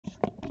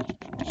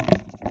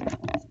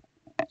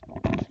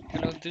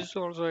This is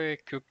also a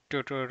quick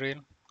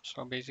tutorial.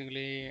 So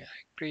basically, I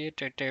create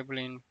a table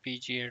in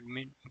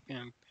pgAdmin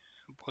um,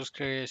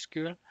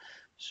 postgreSQL.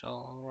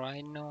 So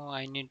right now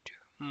I need to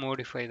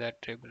modify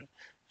that table.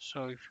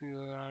 So if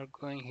you are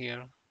going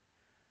here,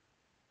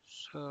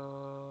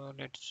 so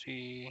let's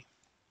see,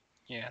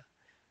 yeah,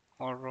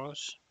 all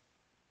rows.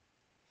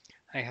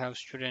 I have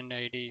student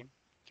ID,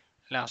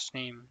 last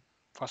name,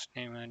 first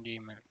name, and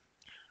email.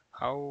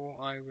 How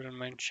I will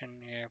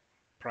mention a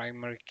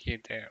primary key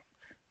there.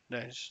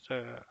 That's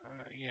the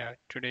yeah,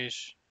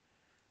 today's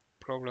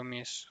problem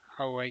is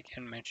how I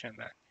can mention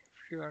that.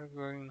 If you are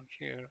going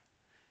here,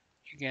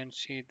 you can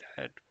see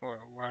that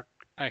what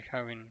I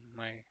have in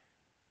my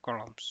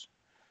columns.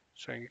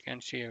 So you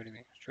can see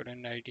everything: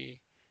 student ID,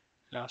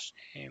 last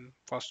name,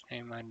 first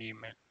name, and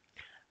email.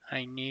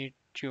 I need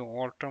to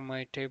alter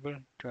my table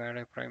to add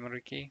a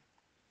primary key.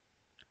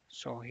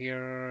 So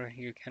here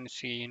you can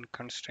see in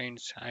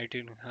constraints I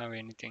didn't have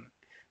anything.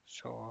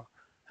 So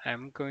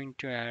I'm going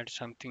to add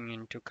something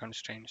into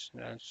constraints.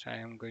 That's I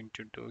am going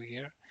to do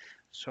here.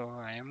 So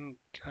I am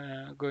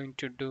going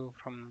to do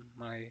from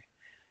my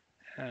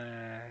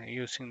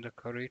using the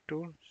query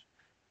tools.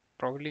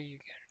 Probably you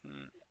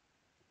can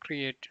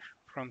create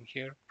from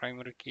here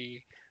primary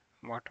key,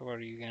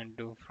 whatever you can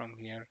do from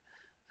here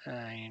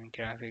in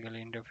graphical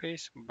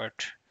interface,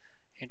 but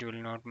it will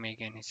not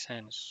make any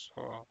sense.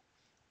 So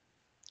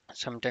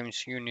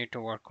sometimes you need to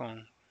work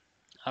on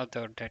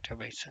other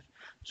databases.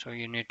 So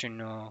you need to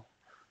know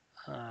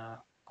uh,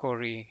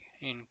 query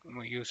in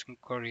using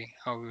query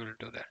how we will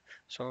do that.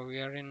 So we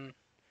are in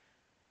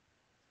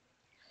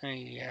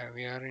yeah,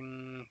 we are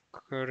in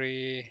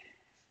query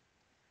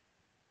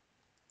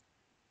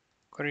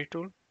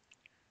tool.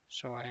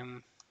 So I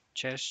am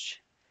just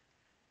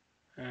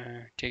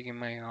taking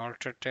my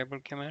alter table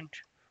command.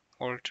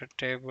 Alter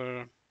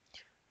table,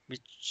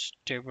 which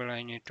table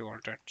I need to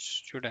alter?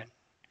 Student.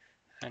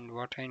 And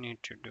what I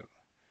need to do?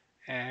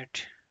 Add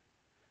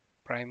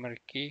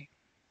primary key.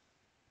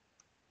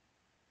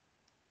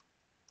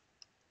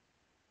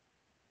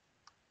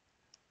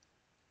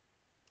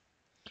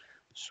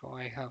 So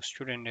I have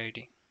student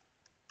ID.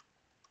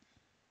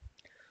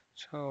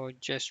 So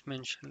just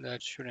mention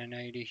that student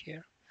ID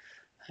here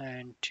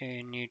and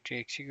need to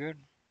execute.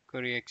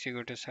 Query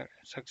executed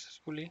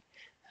successfully.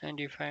 And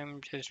if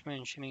I'm just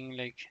mentioning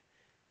like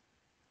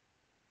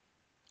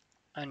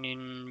an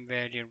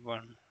invalid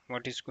one,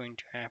 what is going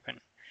to happen?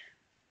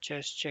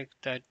 Just check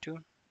that too.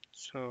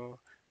 So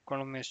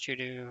column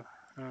std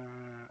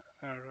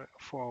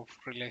for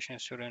relation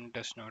student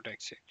does not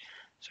exist.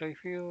 So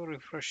if you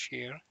refresh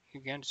here, you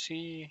can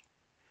see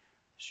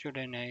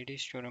student ID,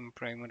 student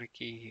primary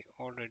key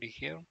already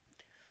here.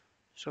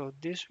 So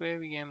this way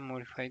we can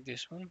modify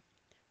this one,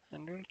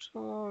 and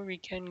also we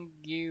can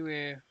give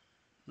a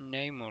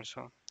name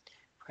also.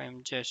 If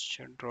I'm just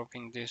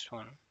dropping this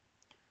one,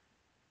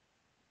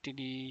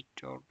 delete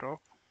or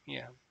drop,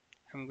 yeah,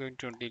 I'm going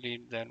to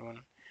delete that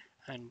one.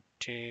 And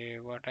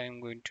what I'm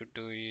going to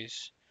do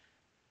is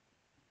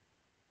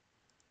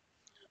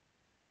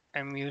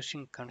I'm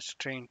using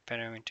constraint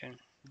parameter.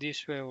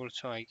 This way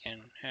also I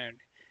can add,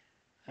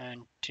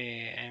 and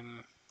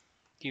I'm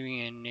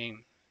giving a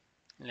name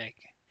like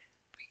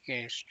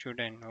case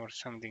student or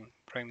something,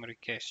 primary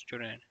case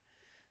student.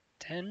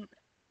 Then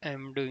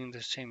I'm doing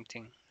the same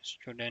thing,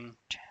 student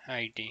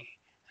ID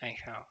I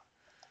have.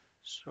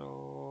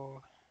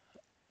 So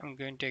I'm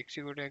going to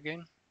execute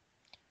again.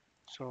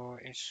 So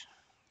it's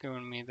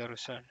given me the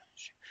result.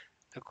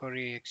 The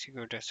query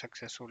executed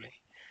successfully.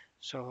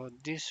 So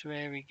this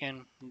way we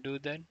can do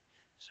that.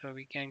 So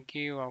we can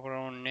give our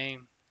own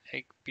name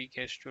like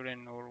pk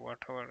student or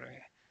whatever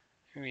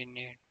we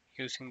need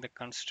using the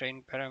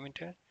constraint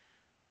parameter.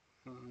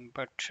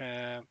 But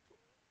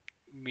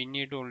we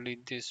need only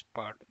this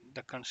part.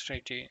 The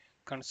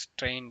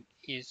constraint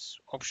is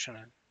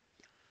optional.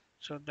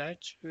 So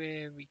that's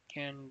where we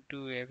can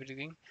do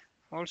everything.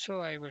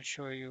 Also, I will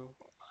show you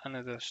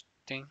another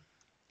thing.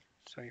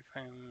 So if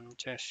I'm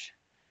just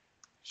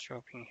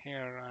shopping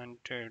here and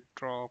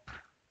drop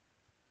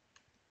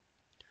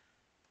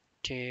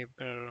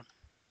table,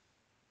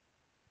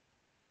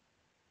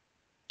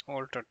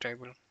 alter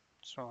table.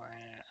 So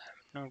I'm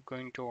not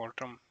going to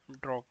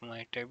drop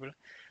my table.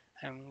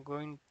 I'm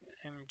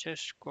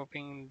just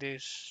copying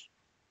this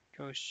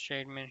to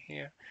statement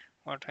here.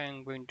 What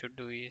I'm going to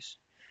do is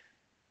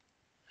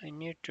I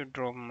need to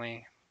drop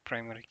my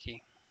primary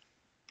key.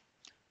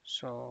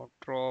 So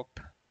drop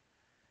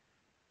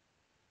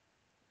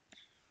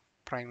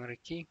primary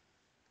key,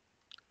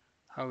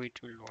 how it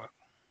will work?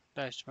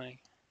 That's my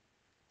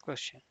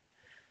question.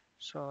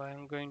 So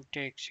I'm going to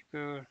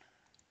execute.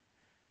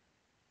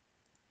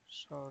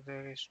 So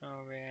there is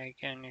no way I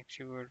can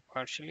execute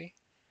partially,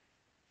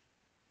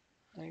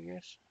 I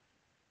guess.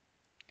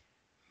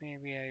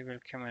 Maybe I will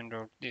comment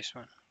out this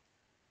one.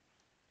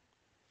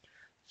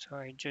 So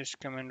I just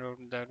comment out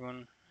that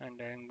one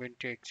and I'm going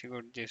to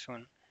execute this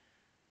one.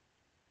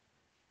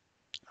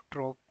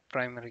 Drop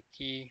primary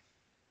key.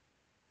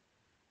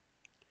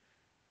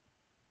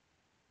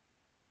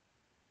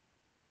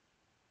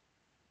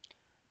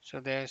 So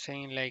they are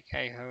saying like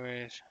I have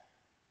a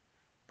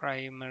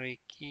primary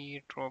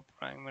key, drop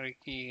primary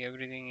key,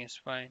 everything is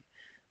fine,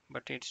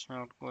 but it's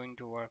not going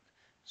to work.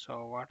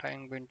 So what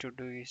I'm going to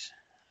do is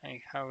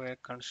I have a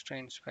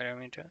constraints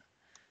parameter.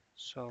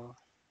 So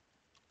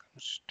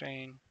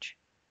constraint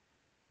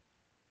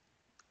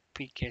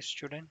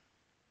pkStudent.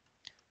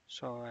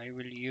 So I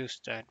will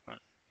use that one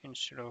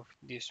instead of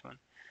this one.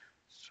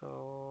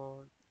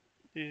 So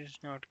this is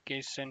not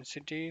case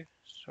sensitive,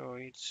 so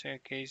it's a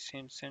case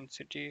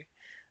insensitive,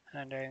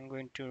 and I am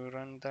going to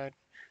run that.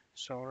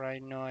 So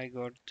right now I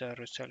got the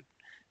result.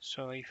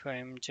 So if I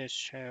am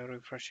just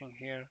refreshing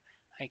here,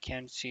 I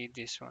can see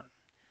this one.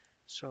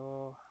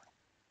 So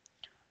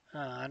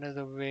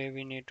another way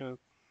we need to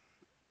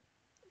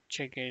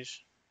check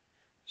is,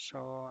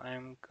 so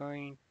I'm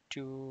going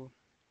to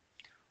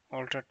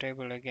alter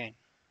table again.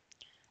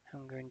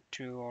 I'm going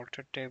to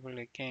alter table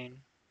again,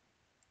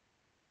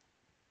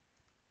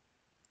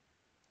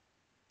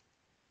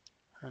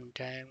 and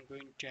I'm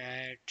going to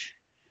add,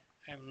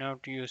 I'm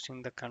not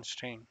using the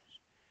constraint.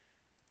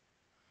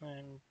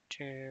 And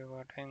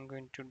what I'm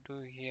going to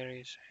do here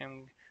is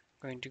I'm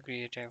going to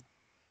create a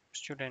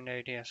student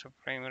ID as a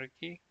primary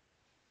key,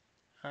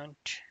 and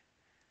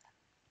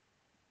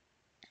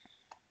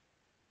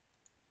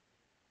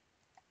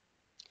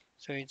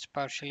so it's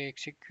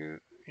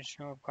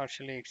not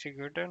partially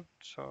executed.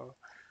 So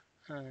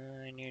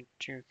I need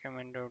to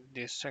comment out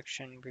this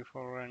section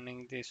before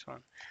running this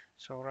one.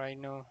 So right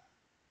now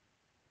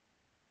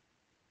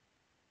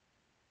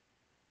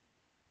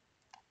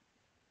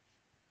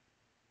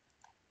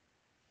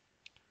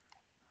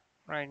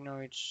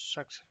it's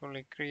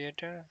successfully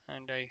created,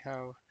 and I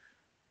have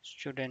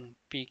student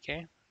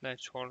pk.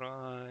 That's all.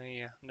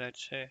 Yeah,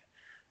 that's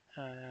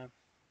uh,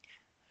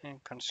 a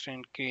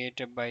constraint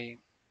created by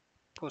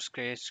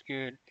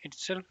postgreSQL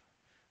itself.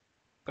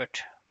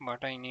 But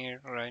what I need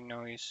right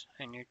now is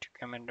I need to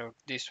comment out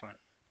this one,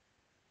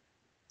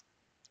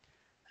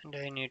 and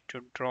I need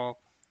to drop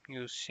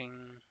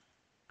using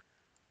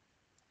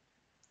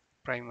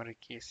primary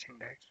key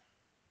syntax.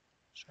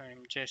 So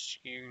I'm just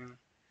giving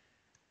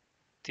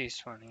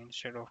this one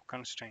instead of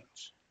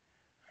constraints.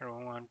 I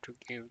don't want to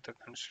give the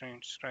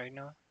constraints right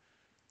now.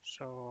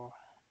 So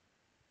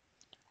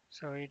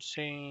it's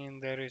saying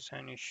there is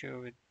an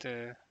issue with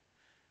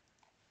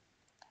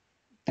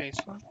this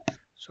one.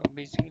 So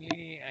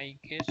basically, I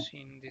guess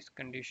in this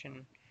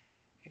condition,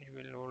 it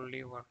will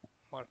only work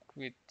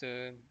with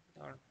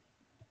or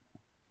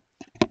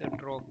the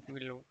drop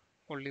will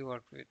only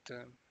work with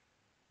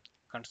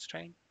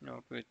constraint,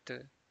 not with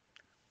the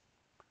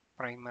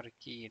primary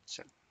key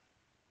itself.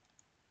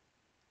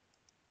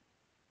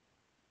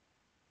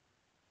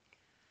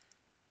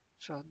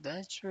 So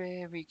that's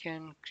where we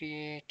can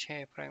create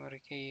a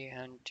primary key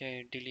and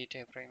delete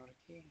a primary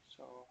key.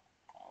 So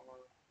our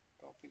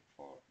topic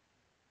for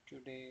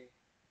today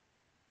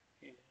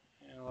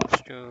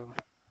was to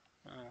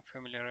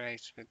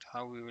familiarize with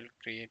how we will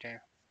create a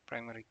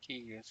primary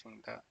key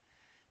using the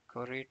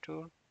query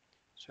tool.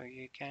 So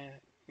you can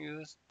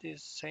use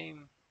this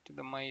same to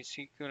the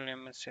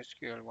MySQL, MS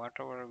SQL,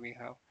 whatever we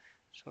have.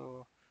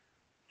 So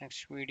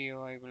next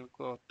video I will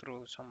go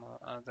through some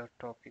other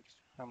topics,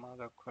 some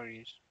other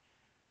queries.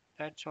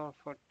 That's all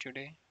for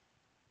today.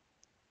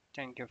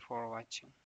 Thank you for watching.